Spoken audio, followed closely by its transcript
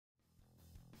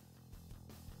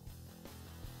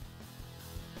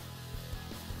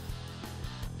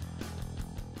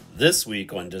This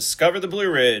week on Discover the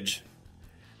Blue Ridge,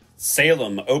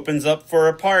 Salem opens up for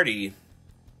a party.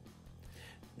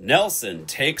 Nelson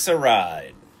takes a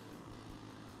ride.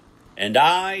 And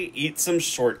I eat some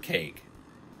shortcake.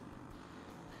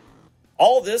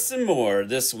 All this and more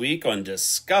this week on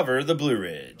Discover the Blue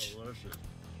Ridge.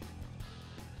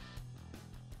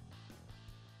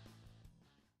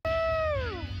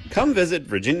 Come visit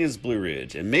Virginia's Blue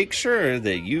Ridge and make sure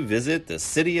that you visit the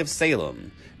city of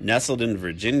Salem. Nestled in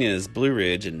Virginia's Blue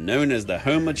Ridge and known as the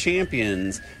home of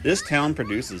champions, this town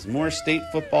produces more state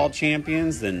football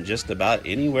champions than just about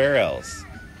anywhere else.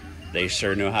 They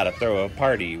sure know how to throw a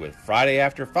party with Friday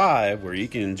After 5, where you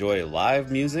can enjoy live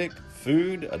music,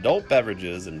 food, adult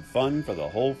beverages, and fun for the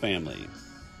whole family.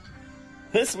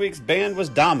 This week's band was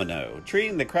Domino,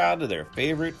 treating the crowd to their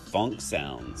favorite funk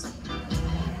sounds.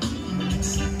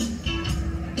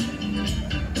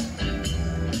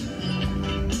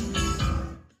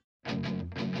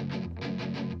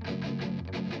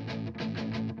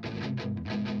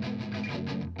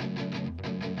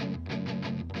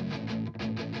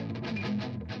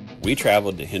 We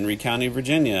traveled to Henry County,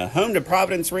 Virginia, home to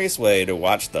Providence Raceway, to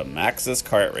watch the Maxxis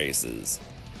kart races.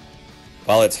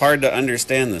 While it's hard to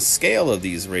understand the scale of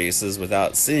these races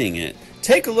without seeing it,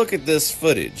 take a look at this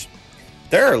footage.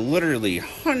 There are literally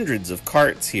hundreds of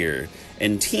karts here,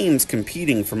 and teams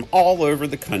competing from all over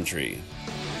the country.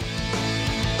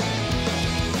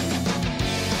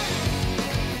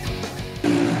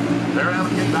 They're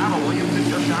having a good battle. Williamston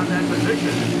just got that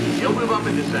position. He'll move up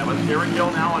into 7th. Derek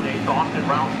Gill now on 8th. Austin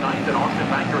Brown's 9th. And Austin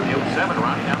Banker in the 07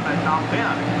 rounding out that top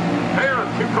 10. Pair of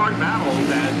two-card battles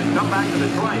as they come back to the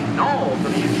track. Knoll to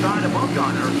the inside of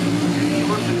Bumgarner. He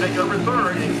looks to take over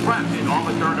third. And he's trapped in off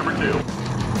of turn number 2.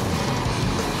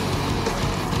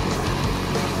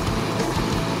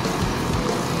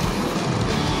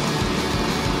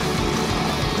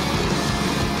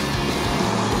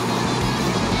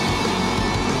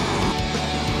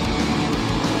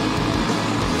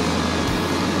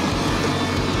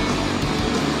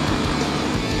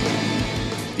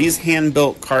 These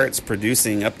hand-built carts,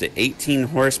 producing up to 18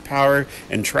 horsepower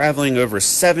and traveling over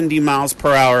 70 miles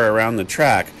per hour around the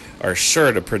track, are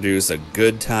sure to produce a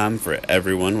good time for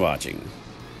everyone watching.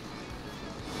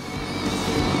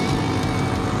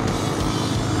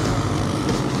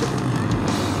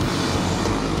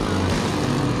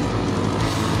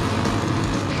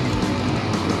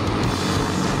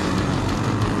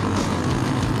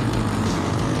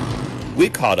 We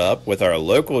caught up with our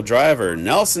local driver,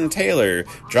 Nelson Taylor,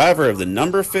 driver of the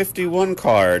number 51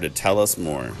 car, to tell us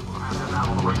more. Well,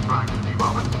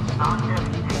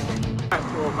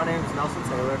 my name is Nelson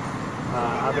Taylor.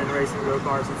 I've been racing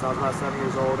go-karts since I was about 7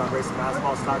 years old. I'm racing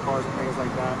basketball, stock cars, and things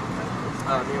like that.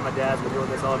 Me and my dad's been doing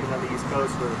this all up and down the East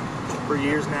Coast for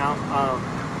years now.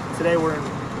 Today we're in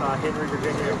Henry,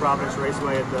 Virginia, Providence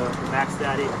Raceway at the Max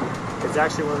Daddy. It's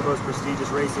actually one of the most prestigious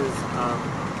races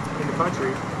in the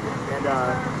country. And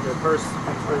the purse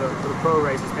for the pro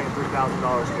race is paying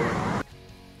 $3,000 for it.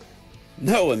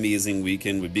 No amazing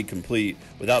weekend would be complete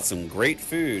without some great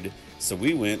food, so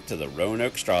we went to the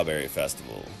Roanoke Strawberry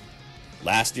Festival.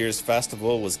 Last year's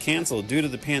festival was canceled due to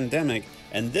the pandemic,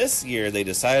 and this year they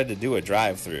decided to do a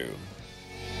drive-through.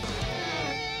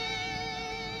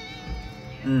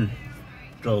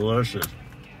 Delicious.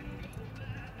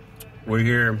 We're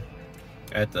here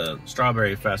at the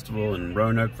Strawberry Festival in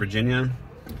Roanoke, Virginia,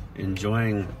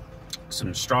 enjoying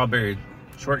some strawberry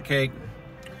shortcake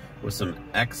with some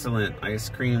excellent ice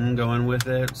cream going with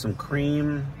it. Some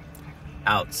cream,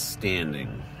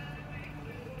 outstanding.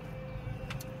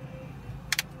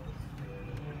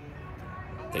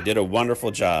 They did a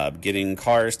wonderful job getting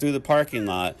cars through the parking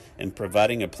lot and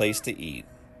providing a place to eat.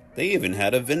 They even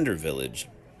had a vendor village.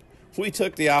 We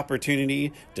took the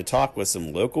opportunity to talk with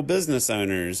some local business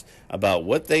owners about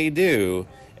what they do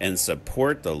and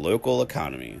support the local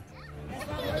economy.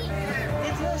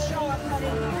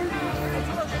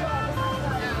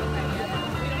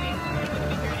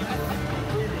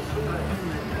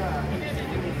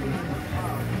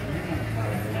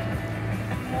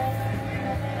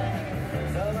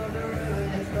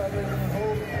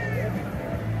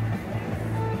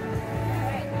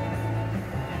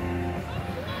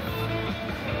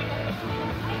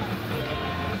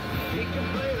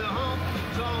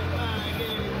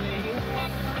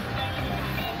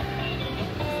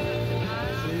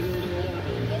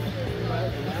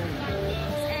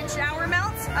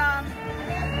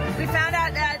 We found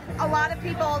out that a lot of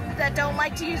people that don't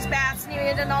like to use baths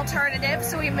needed an alternative,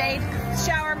 so we made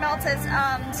shower melts as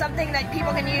something that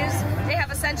people can use. They have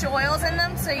essential oils in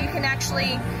them, so you can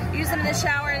actually use them in the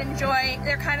shower and enjoy.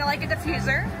 They're kind of like a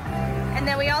diffuser. And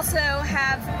then we also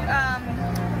have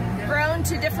grown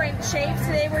to different shapes.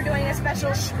 Today we're doing a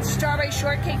special strawberry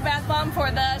shortcake bath bomb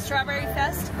for the Strawberry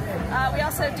Fest. We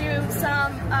also do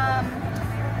some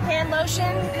hand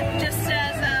lotion, just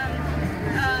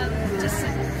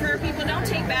for people who don't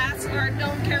take baths or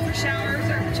don't care for showers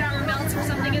or shower melts or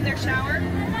something in their shower.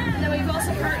 And then we've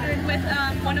also partnered with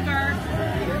one of our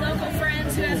local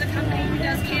friends who has a company who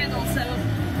does candles. So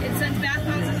since bath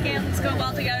bombs and candles go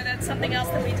well together, that's something else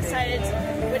that we decided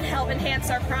would help enhance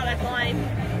our product line.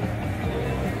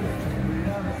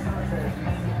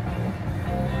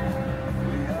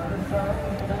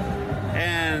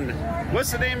 And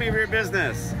what's the name of your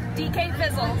business? DK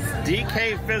Fizzles.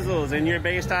 DK Fizzles, and you're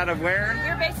based out of where?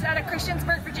 We're based out of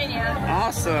Christiansburg, Virginia.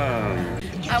 Awesome.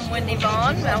 I'm Wendy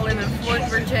Vaughn. I live in Floyd,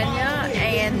 Virginia,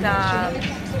 and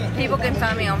people can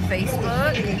find me on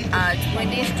Facebook. It's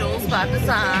Wendy's Jewels by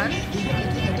Design,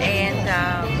 and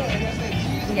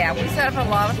yeah, we set up a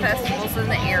lot of festivals in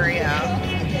the area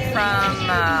from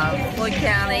Floyd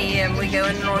County, and we go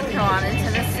into North Carolina and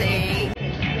Tennessee,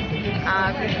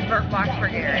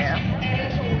 Blacksburg area.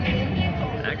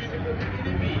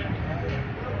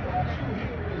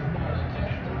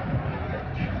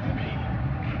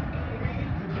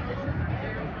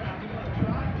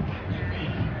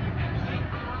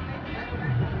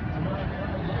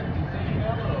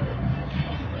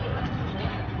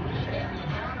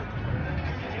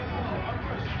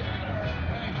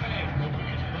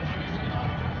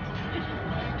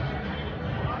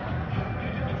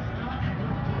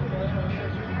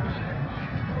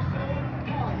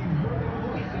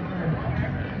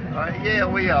 Yeah,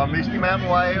 we are Misty Mountain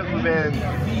Waves. We've been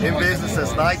in business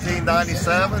since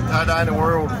 1997, tie-dyeing the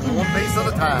world one piece at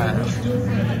a time.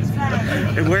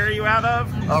 And where are you out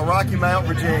of? Rocky Mount,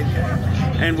 Virginia.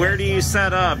 And where do you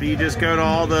set up? Do you just go to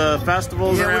all the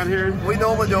festivals around here? We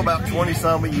normally do about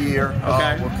 20-some a year.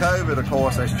 Okay. With COVID, of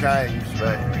course, that's changed.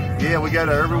 But yeah, we go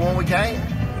to every one we can.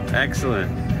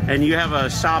 Excellent. And you have a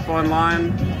shop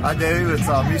online? I do. It's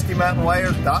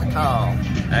MistyMountainWares.com.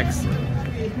 Excellent.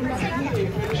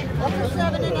 What's the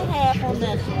 7.5 on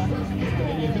this one?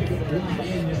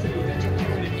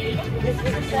 This is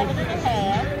a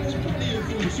 7.5.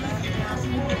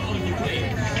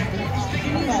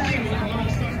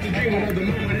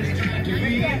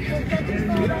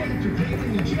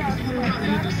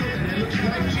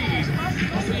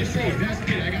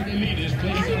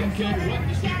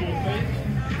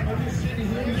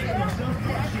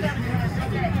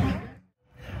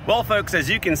 Well, folks, as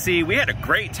you can see, we had a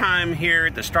great time here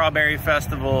at the Strawberry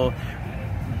Festival.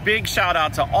 Big shout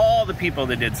out to all the people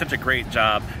that did such a great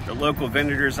job, the local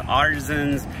vendors,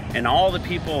 artisans, and all the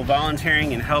people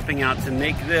volunteering and helping out to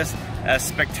make this a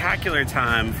spectacular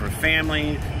time for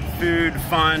family, food,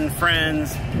 fun,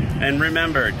 friends. And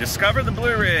remember, discover the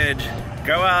Blue Ridge,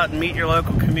 go out and meet your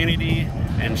local community,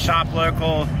 and shop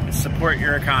local and support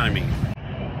your economy.